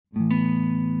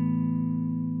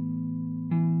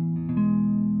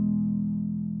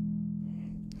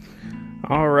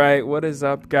All right, what is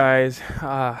up, guys?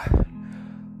 I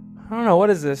don't know, what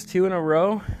is this? 2 in a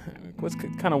row? What's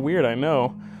kind of weird, I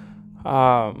know.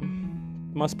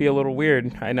 Must be a little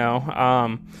weird, I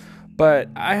know. But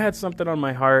I had something on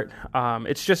my heart.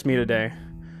 It's just me today,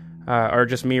 or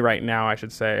just me right now, I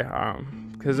should say.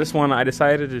 Because this one, I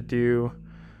decided to do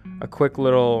a quick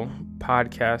little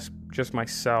podcast, just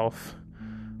myself,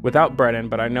 without Brennan,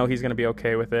 but I know he's going to be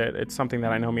okay with it. It's something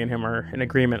that I know me and him are in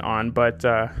agreement on, but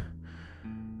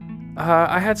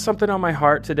I had something on my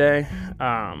heart today.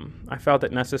 I felt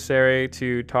it necessary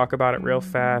to talk about it real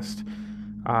fast,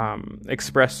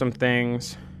 express some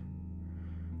things,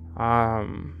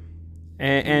 and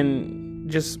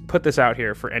just put this out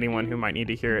here for anyone who might need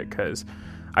to hear it, because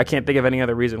I can't think of any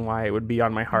other reason why it would be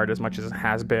on my heart as much as it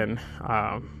has been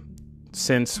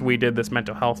since we did this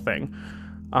mental health thing.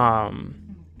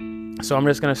 So I'm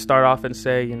just going to start off and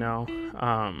say,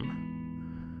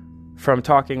 from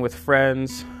talking with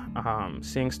friends,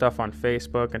 seeing stuff on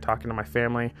Facebook and talking to my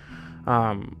family,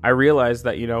 I realized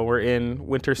that, we're in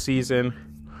winter season.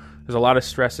 There's a lot of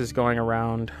stresses going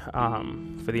around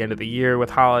for the end of the year with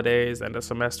holidays, end of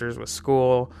semesters with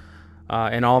school,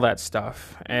 and all that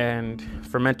stuff. And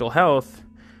for mental health,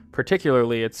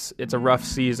 particularly, it's a rough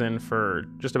season for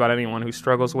just about anyone who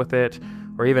struggles with it,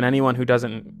 or even anyone who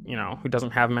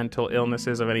doesn't have mental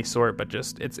illnesses of any sort, but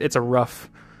just it's a rough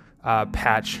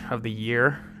patch of the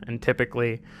year. And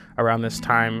typically around this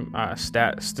time,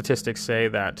 statistics say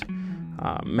that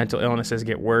mental illnesses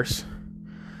get worse.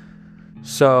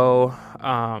 So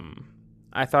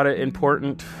I thought it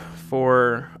important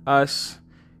for us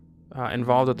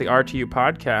involved with the RTU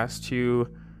podcast to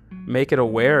make it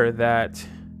aware that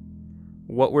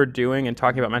what we're doing and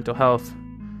talking about mental health,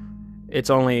 it's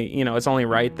only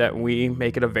right that we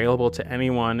make it available to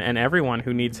anyone and everyone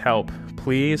who needs help.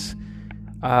 Please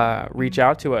reach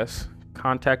out to us.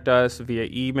 Contact us via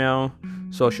email,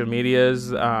 social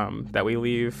medias that we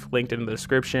leave linked in the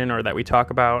description or that we talk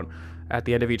about at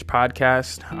the end of each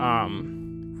podcast.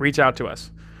 Reach out to us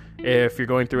if you're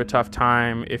going through a tough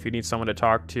time, if you need someone to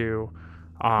talk to,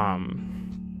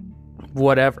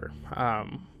 whatever.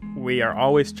 We are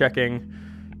always checking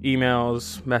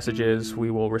emails, messages.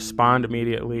 We will respond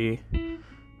immediately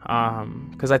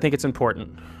because I think it's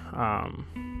important.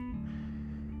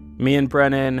 Me and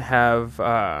Brennan have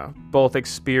both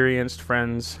experienced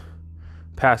friends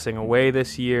passing away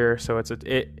this year, so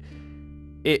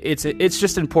it's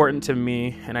just important to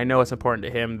me, and I know it's important to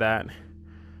him, that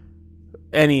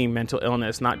any mental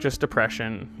illness, not just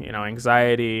depression,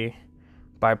 anxiety,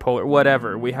 bipolar,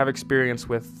 whatever, we have experience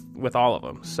with all of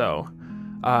them. So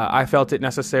I felt it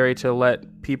necessary to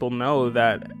let people know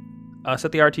that us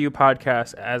at the RTU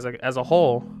podcast as a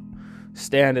whole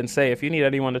stand and say, if you need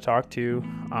anyone to talk to,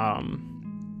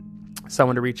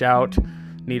 someone to reach out,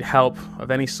 need help of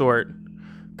any sort,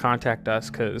 contact us,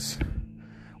 because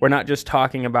we're not just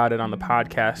talking about it on the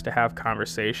podcast to have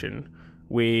conversation.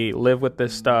 We live with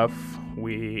this stuff.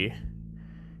 We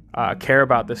care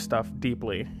about this stuff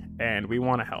deeply, and we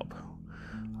want to help.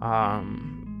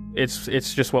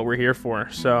 It's just what we're here for.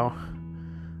 So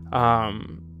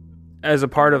as a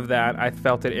part of that, I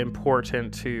felt it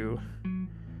important to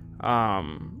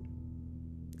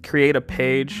create a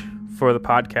page for the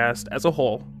podcast as a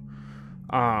whole.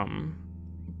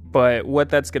 But what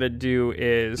that's going to do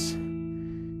is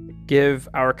give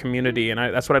our community, and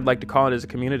that's what I'd like to call it, as a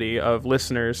community of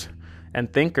listeners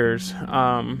and thinkers,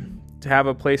 to have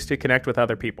a place to connect with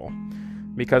other people.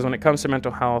 Because when it comes to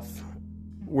mental health,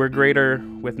 we're greater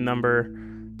with number,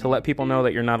 to let people know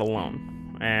that you're not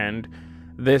alone. And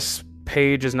this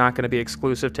page is not going to be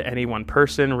exclusive to any one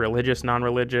person, religious,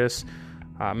 non-religious,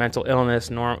 mental illness,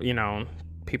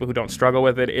 people who don't struggle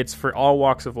with it. It's for all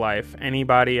walks of life.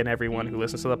 Anybody and everyone who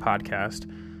listens to the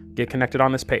podcast, get connected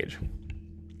on this page,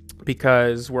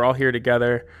 because we're all here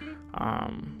together.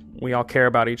 We all care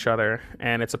about each other,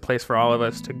 and it's a place for all of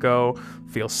us to go,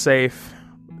 feel safe,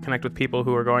 connect with people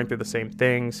who are going through the same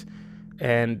things,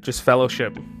 and just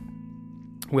fellowship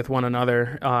with one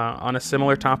another on a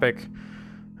similar topic.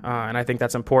 And I think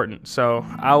that's important. So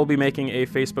I will be making a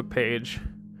Facebook page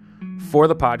for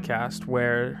the podcast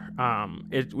where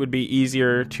it would be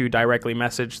easier to directly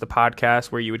message the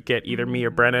podcast, where you would get either me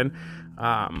or Brennan.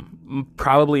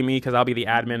 Probably me, because I'll be the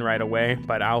admin right away,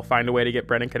 but I'll find a way to get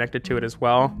Brennan connected to it as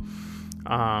well.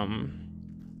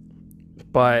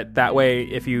 But that way,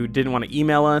 if you didn't want to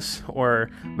email us or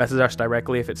message us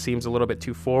directly, if it seems a little bit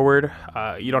too forward,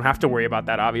 you don't have to worry about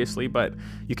that, obviously, but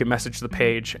you can message the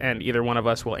page and either one of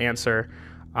us will answer.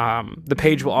 The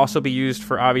page will also be used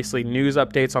for, obviously, news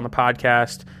updates on the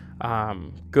podcast,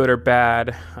 good or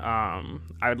bad.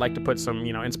 I would like to put some,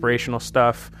 inspirational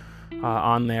stuff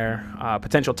on there,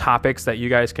 potential topics that you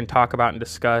guys can talk about and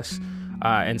discuss,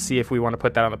 and see if we want to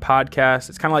put that on the podcast.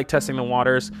 It's kind of like testing the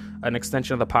waters, an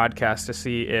extension of the podcast to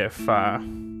see if,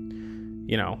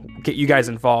 get you guys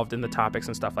involved in the topics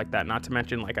and stuff like that. Not to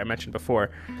mention, like I mentioned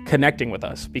before, connecting with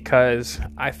us, because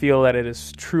I feel that it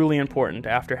is truly important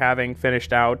after having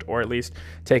finished out, or at least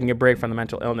taking a break from the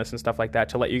mental illness and stuff like that,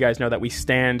 to let you guys know that we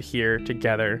stand here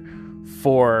together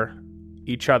for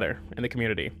each other in the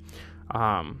community.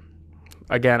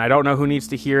 Again, I don't know who needs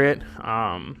to hear it,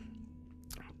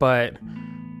 but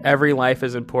every life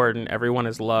is important. Everyone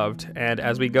is loved. And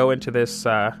as we go into this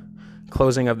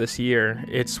closing of this year,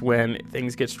 it's when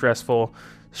things get stressful,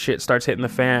 shit starts hitting the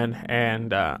fan.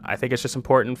 And I think it's just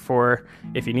important for,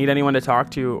 if you need anyone to talk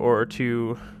to or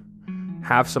to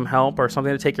have some help or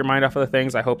something to take your mind off of the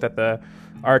things, I hope that the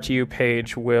RTU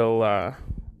page will,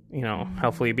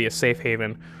 hopefully be a safe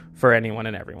haven for anyone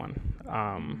and everyone.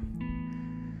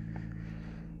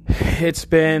 It's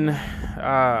been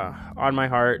on my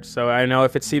heart, so I know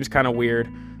if it seems kind of weird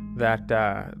that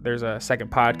there's a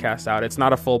second podcast out. It's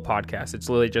not a full podcast. It's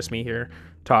literally just me here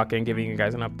talking, giving you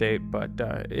guys an update, but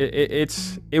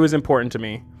it was important to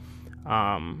me,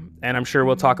 and I'm sure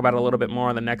we'll talk about it a little bit more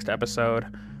on the next episode.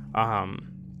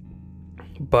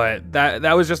 But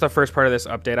that was just the first part of this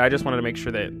update. I just wanted to make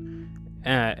sure that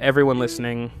everyone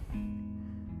listening,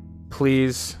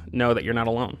 please know that you're not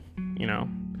alone.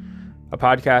 A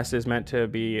podcast is meant to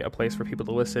be a place for people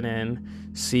to listen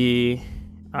in, see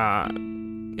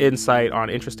insight on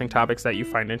interesting topics that you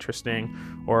find interesting,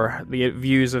 or the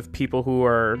views of people who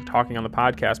are talking on the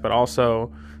podcast, but also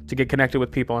to get connected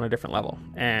with people on a different level.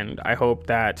 And I hope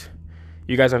that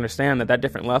you guys understand that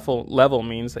different level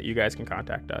means that you guys can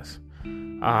contact us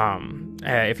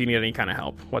if you need any kind of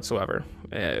help whatsoever.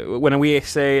 When we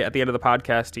say at the end of the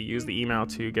podcast to use the email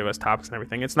to give us topics and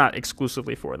everything, it's not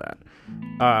exclusively for that.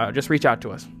 Just reach out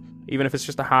to us, even if it's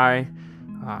just a hi.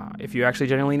 If you actually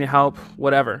genuinely need help,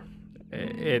 whatever,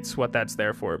 it's what that's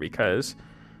there for, because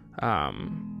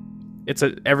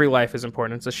every life is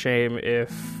important. It's a shame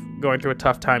if going through a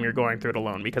tough time you're going through it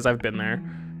alone, because I've been there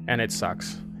and it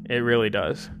sucks. It really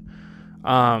does.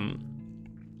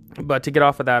 But to get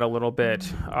off of that a little bit,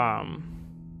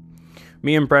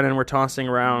 me and Brennan were tossing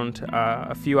around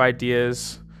a few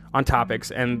ideas on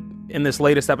topics, and in this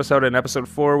latest episode, in episode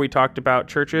 4, we talked about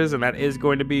churches, and that is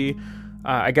going to be,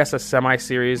 I guess, a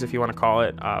semi-series, if you want to call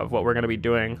it, of what we're going to be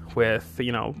doing with,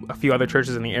 a few other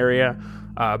churches in the area,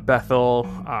 Bethel,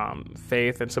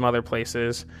 Faith, and some other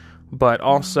places. But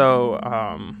also,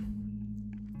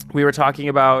 we were talking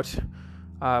about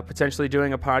potentially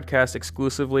doing a podcast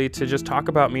exclusively to just talk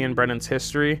about me and Brennan's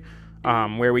history,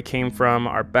 where we came from,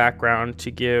 our background, to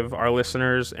give our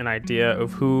listeners an idea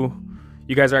of who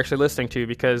you guys are actually listening to,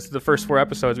 because the first 4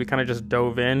 episodes we kind of just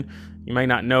dove in. You might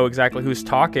not know exactly who's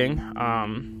talking,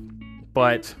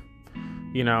 but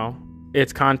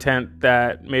it's content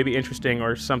that may be interesting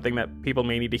or something that people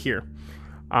may need to hear,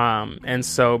 and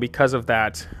so because of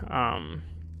that,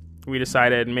 we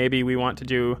decided maybe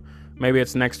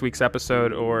it's next week's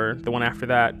episode or the one after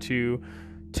that, to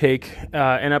take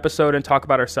an episode and talk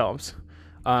about ourselves.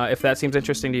 If that seems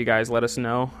interesting to you guys, let us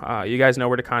know. You guys know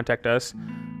where to contact us.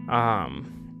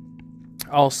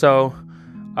 Also,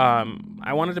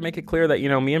 I wanted to make it clear that,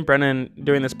 me and Brennan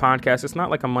doing this podcast, it's not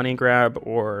like a money grab,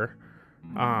 or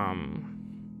I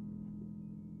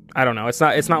don't know. It's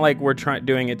not like we're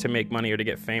doing it to make money or to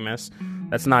get famous.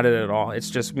 That's not it at all. It's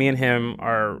just me and him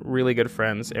are really good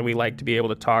friends, and we like to be able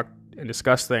to talk and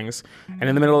discuss things. And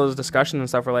in the middle of those discussions and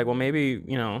stuff, we're like, well, maybe,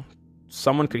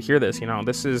 someone could hear this.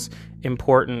 This is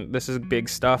important. This is big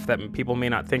stuff that people may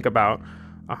not think about.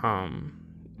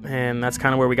 And that's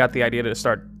kind of where we got the idea to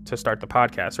start the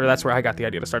podcast, or that's where I got the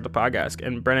idea to start the podcast.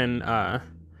 And Brennan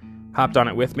hopped on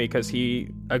it with me because he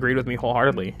agreed with me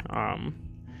wholeheartedly.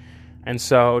 And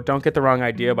so don't get the wrong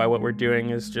idea by what we're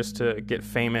doing is just to get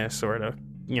famous or to,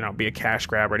 be a cash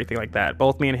grab or anything like that.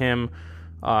 Both me and him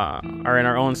are in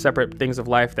our own separate things of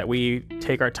life that we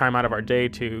take our time out of our day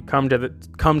to come to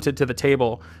the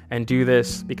table and do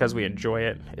this because we enjoy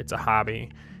it. It's a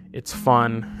hobby. It's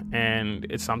fun, and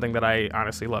it's something that I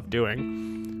honestly love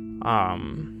doing.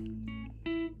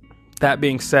 That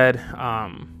being said,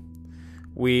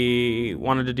 we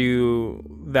wanted to do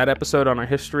that episode on our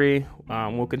history.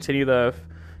 We'll continue the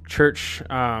church,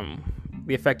 the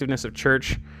effectiveness of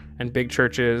church and big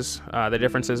churches, the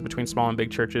differences between small and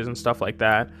big churches and stuff like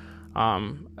that.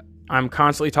 I'm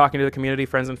constantly talking to the community,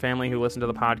 friends and family who listen to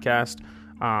the podcast.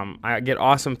 I get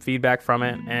awesome feedback from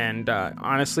it. And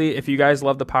honestly, if you guys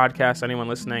love the podcast, anyone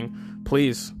listening,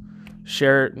 please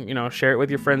share it with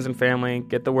your friends and family.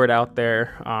 Get the word out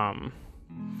there.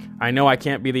 I know I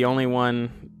can't be the only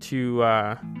one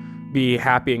to be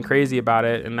happy and crazy about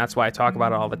it, and that's why I talk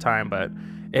about it all the time, but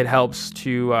it helps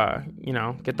to,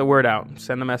 get the word out,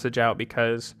 send the message out,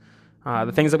 because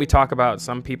the things that we talk about,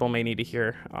 some people may need to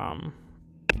hear,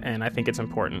 and I think it's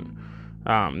important.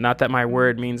 Not that my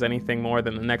word means anything more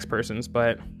than the next person's,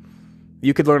 but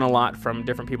you could learn a lot from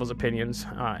different people's opinions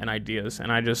and ideas,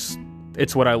 and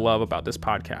it's what I love about this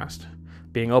podcast.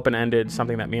 Being open-ended,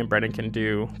 something that me and Brennan can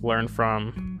do, learn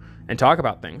from, and talk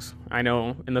about things. I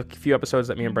know in the few episodes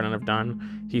that me and Brennan have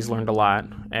done, he's learned a lot,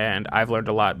 and I've learned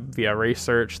a lot via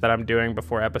research that I'm doing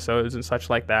before episodes and such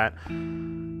like that.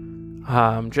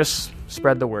 Just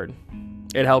spread the word.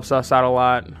 It helps us out a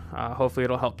lot. Hopefully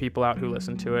it'll help people out who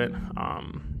listen to it,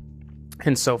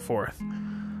 and so forth.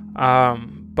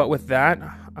 But with that,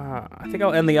 I think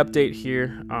I'll end the update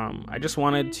here. I just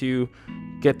wanted to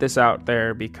get this out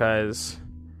there because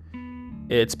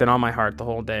it's been on my heart the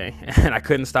whole day, and I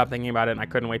couldn't stop thinking about it, and I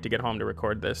couldn't wait to get home to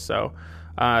record this. So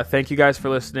thank you guys for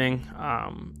listening.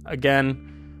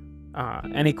 Again,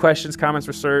 any questions, comments,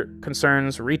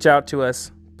 concerns, reach out to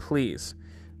us, please.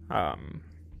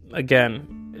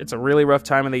 Again, it's a really rough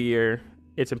time of the year.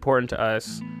 It's important to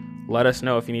us. Let us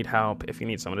know if you need help, if you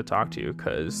need someone to talk to,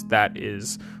 because that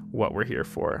is what we're here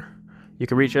for. You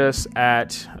can reach us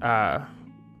at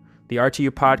the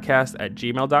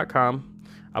rtupodcast@gmail.com.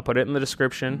 I'll put it in the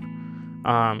description.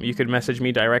 You could message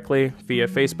me directly via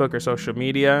Facebook or social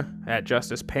media at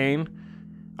Justice Payne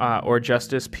or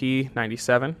Justice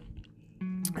P97,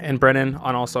 and Brennan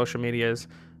on all social medias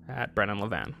at Brennan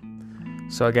Levan.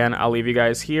 So again, I'll leave you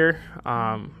guys here.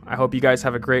 I hope you guys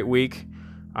have a great week,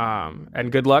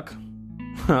 and good luck.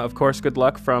 Of course, good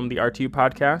luck from the RTU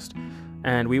podcast,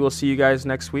 and we will see you guys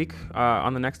next week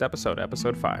on the next episode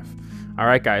 5. All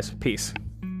right, guys, peace.